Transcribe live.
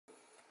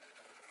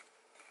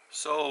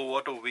So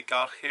what do we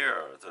got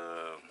here?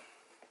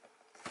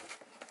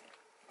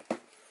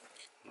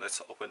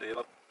 Let's open it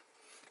up.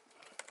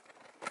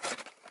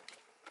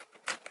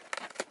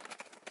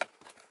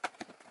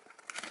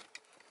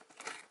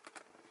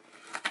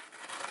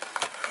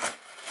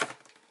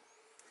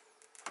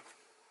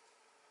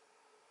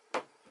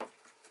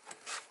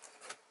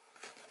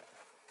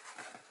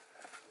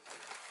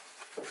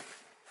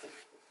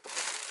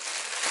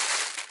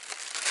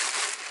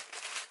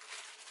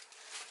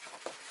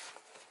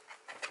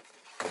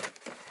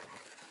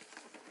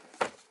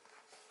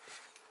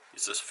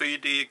 It's a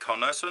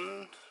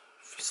 3Dconnexion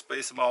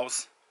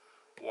SpaceMouse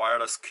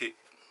wireless kit.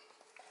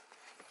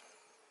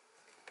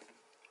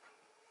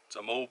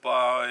 The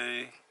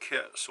mobile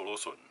kit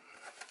solution.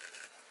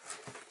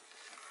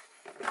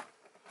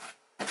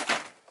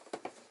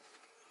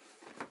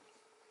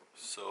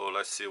 So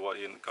let's see what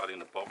got in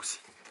the box.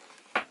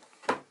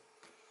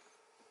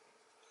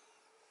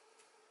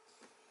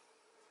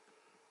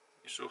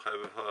 You should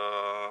have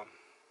a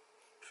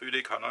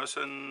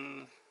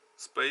 3Dconnexion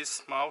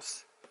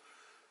SpaceMouse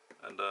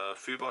and a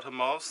 3-button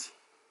mouse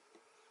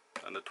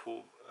and a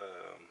 2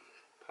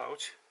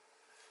 pouch.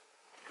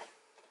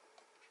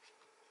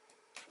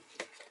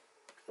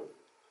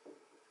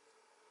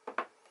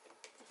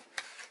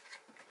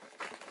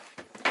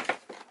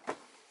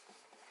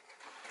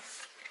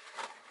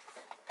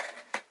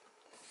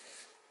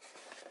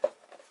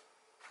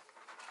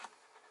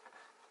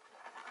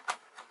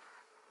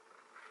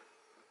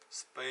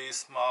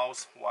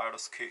 SpaceMouse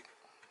wireless kit,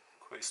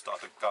 quick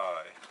starter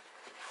guide.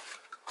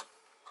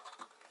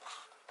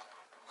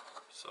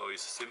 So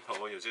it's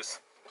simple. You just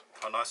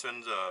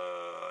connection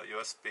the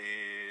USB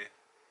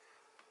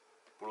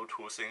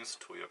Bluetooth things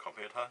to your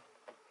computer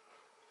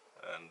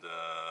and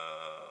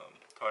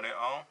turn it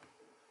on.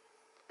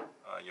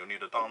 You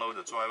need to download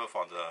the driver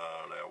from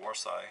their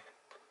website,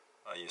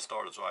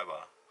 install the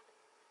driver,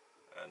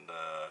 and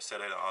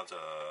set it on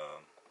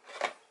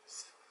the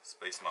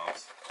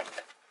SpaceMouse.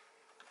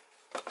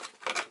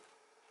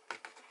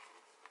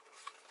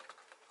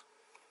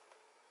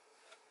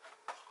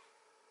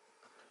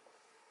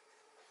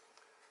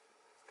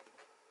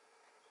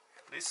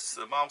 This is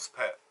the mouse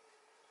pad.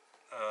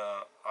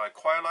 I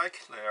quite like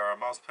their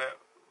mouse pad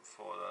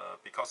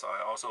because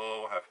I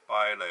also have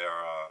buy their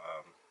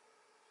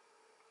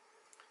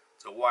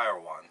the wire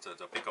one,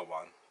 the bigger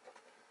one.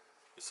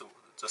 It's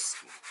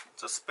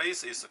the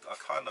space is a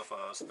kind of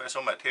a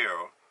special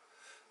material.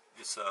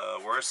 It's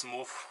very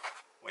smooth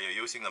when you're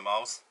using the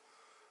mouse,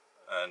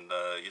 and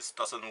it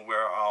doesn't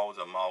wear out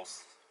the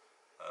mouse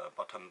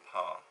button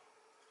part.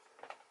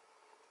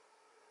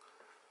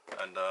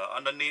 And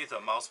underneath the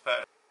mouse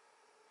pad,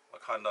 a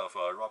kind of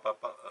rubber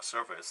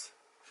surface,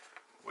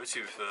 which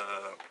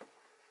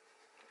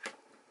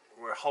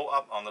will hold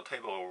up on the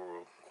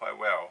table quite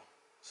well.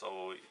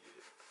 So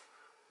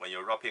when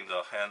you're rubbing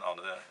the hand on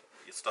it,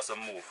 it doesn't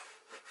move.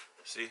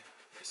 See,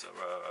 it's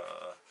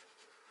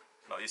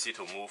not easy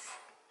to move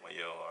when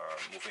you are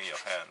moving your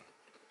hand.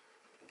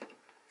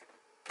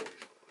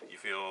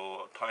 If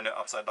you turn it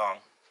upside down,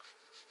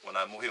 when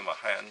I'm moving my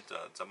hand,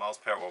 the mouse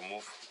pad will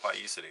move quite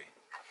easily.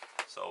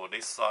 So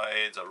this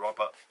side, the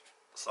rubber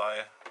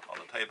side on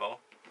the table,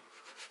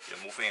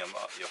 you're moving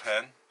your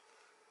hand,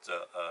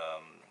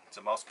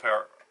 the mouse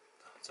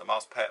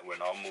pad will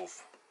not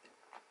move.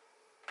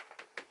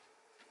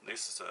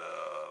 This is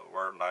a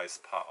very nice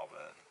part of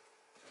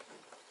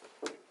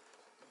it.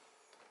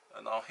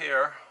 And now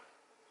here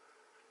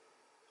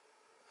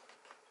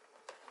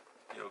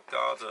you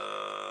got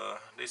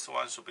this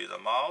one should be the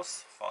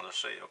mouse. From the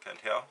shape you can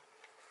tell.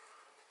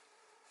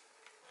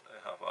 They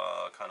have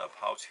a kind of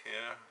pouch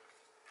here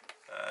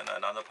and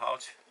another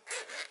pouch.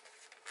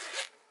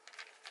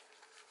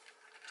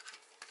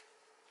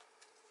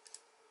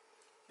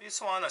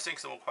 This one I think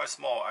is quite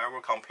small. I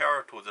will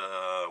compare to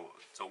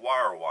the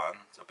wire one,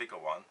 the bigger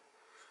one.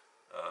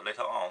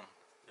 Later on,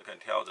 you can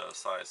tell the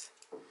size.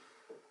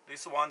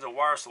 This one, the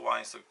wireless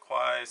one, is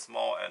quite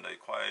small and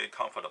quite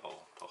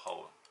comfortable to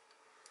hold.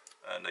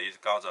 And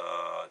it got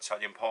a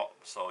charging port,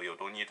 so you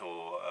don't need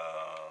to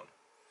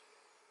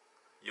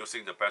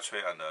using the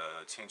battery and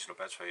change the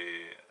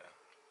battery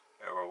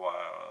every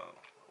while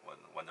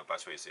when the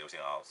battery is using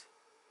out.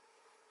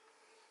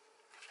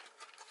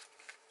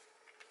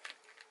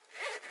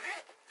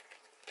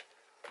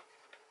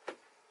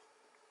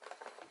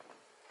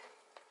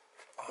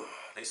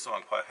 This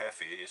one quite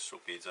heavy. It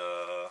should be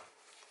the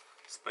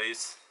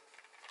SpaceMouse.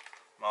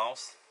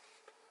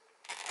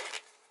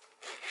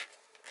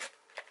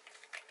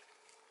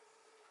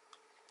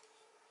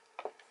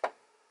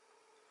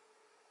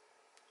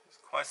 It's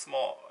quite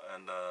small,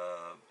 and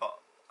but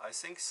I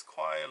think it's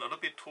quite a little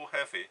bit too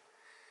heavy.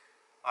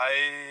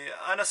 I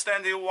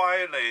understand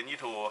why they need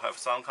to have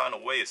some kind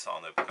of weight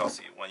on it,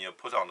 because when you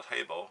put it on the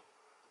table,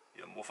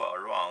 you move it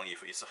around.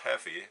 If it's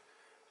heavy,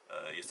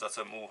 it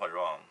doesn't move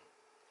around.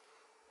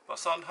 But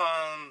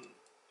sometimes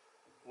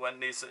when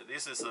this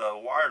is a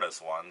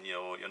wireless one,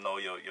 you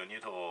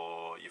need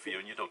to, if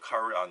you need to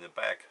carry on the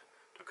back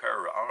to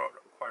carry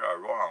quite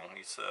around,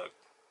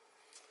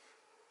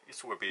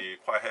 This will be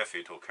quite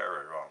heavy to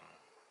carry around.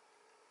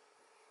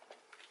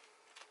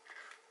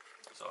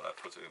 So I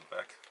put it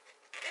back.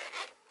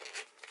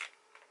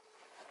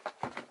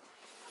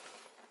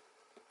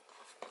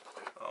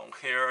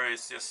 Here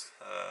is just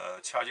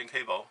charging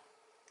cable,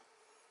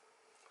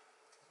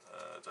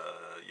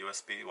 the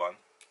USB one.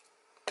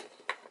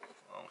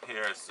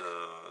 Here is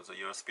the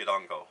USB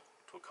dongle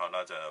to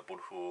connect the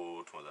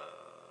Bluetooth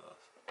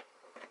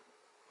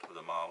to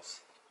the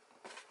mouse.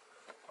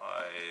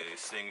 I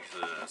think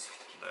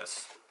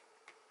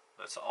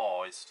that's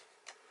all. It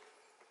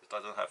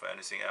doesn't have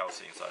anything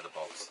else inside the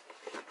box.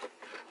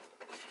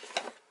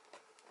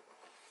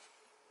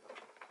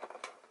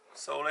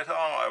 So later on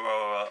I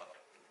will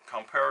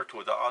compare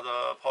to the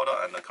other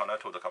product and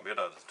connect to the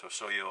computer to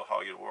show you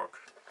how it works.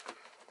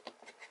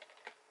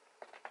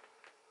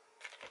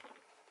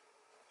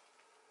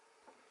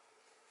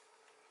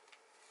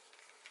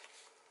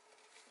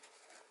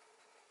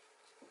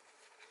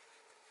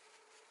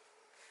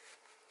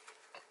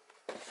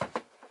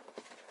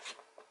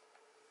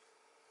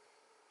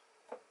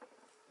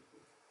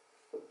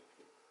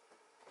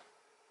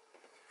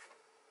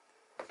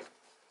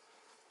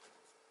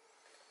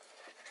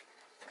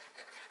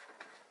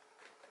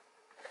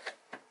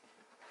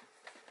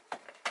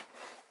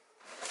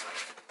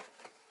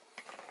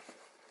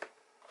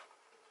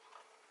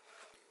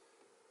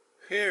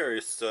 Here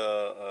is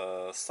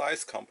the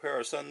size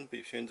comparison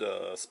between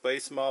the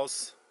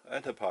SpaceMouse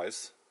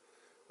Enterprise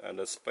and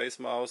the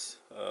SpaceMouse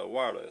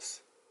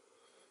Wireless.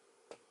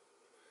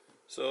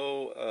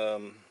 So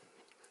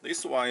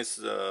this one is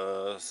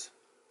the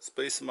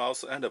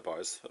SpaceMouse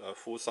Enterprise,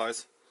 full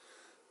size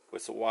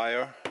with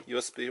wire,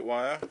 USB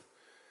wire,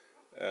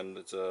 and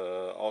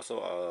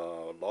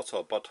also lots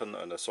of buttons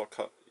and a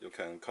shortcut you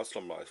can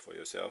customize for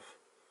yourself.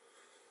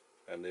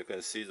 And you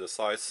can see the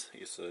size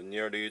is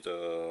nearly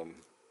the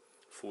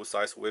full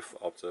size width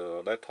of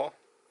the laptop,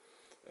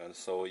 and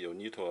so you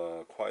need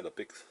quite a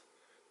big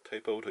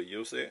table to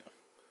use it.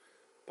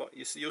 But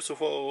it's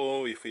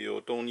useful if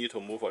you don't need to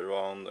move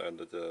around,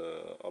 and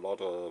a lot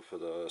of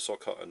the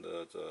shortcut and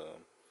the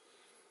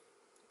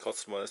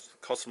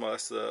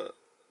customized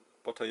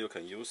button you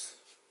can use.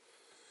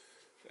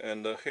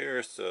 And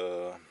here's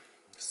the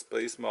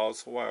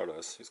SpaceMouse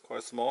Wireless. It's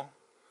quite small,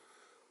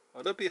 a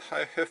little bit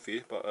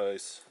heavy, but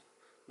it's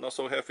not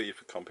so heavy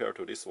if compared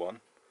to this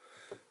one.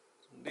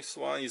 This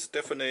one is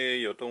definitely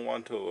you don't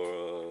want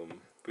to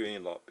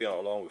bring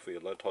along with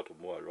your laptop to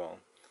move around.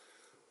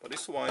 But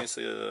this one is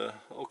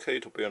okay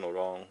to bring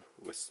around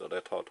with the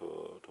laptop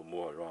to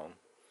move around.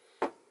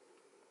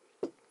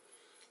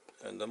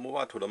 And then move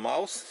on to the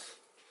mouse.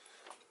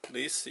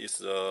 This is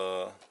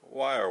the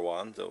wire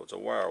one, the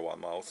wire one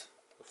mouse,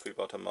 the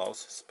 3-button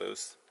mouse,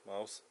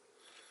 SpaceMouse,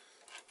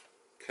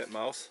 cat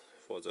mouse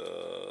for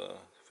the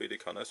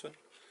 3Dconnexion.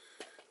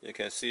 You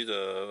can see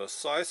the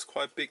size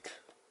quite big.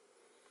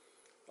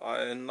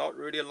 I not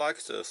really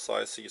like the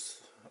size.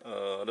 It's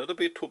a little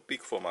bit too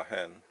big for my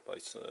hand, but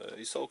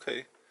it's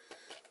okay.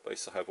 But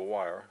it have a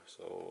wire.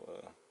 So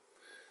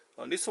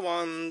this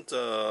one,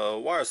 the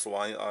wireless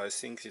one, I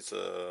think it's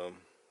a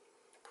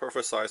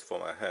perfect size for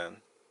my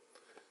hand.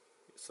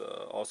 It's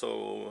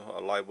also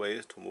a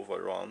lightweight to move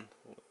around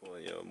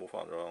when you move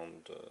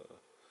around the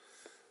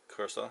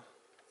cursor.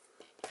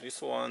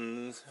 This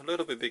one a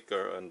little bit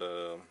bigger and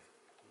a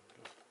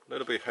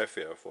little bit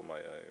heavier for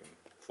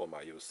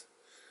my use.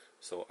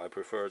 So I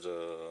prefer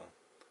the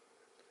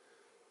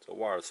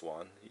wireless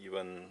one,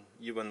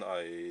 even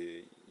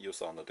I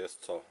use on the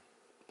desktop.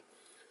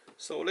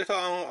 So later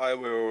on I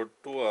will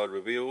do a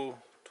review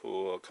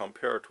to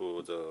compare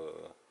to the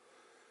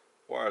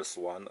wireless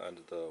one and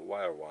the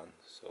wire one.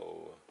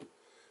 So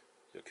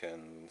you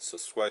can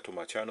subscribe to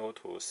my channel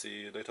to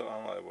see later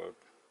on I will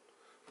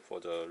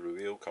for the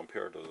review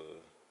compare the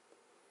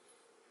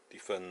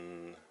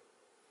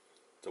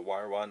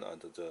wire one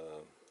and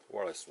the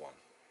wireless one.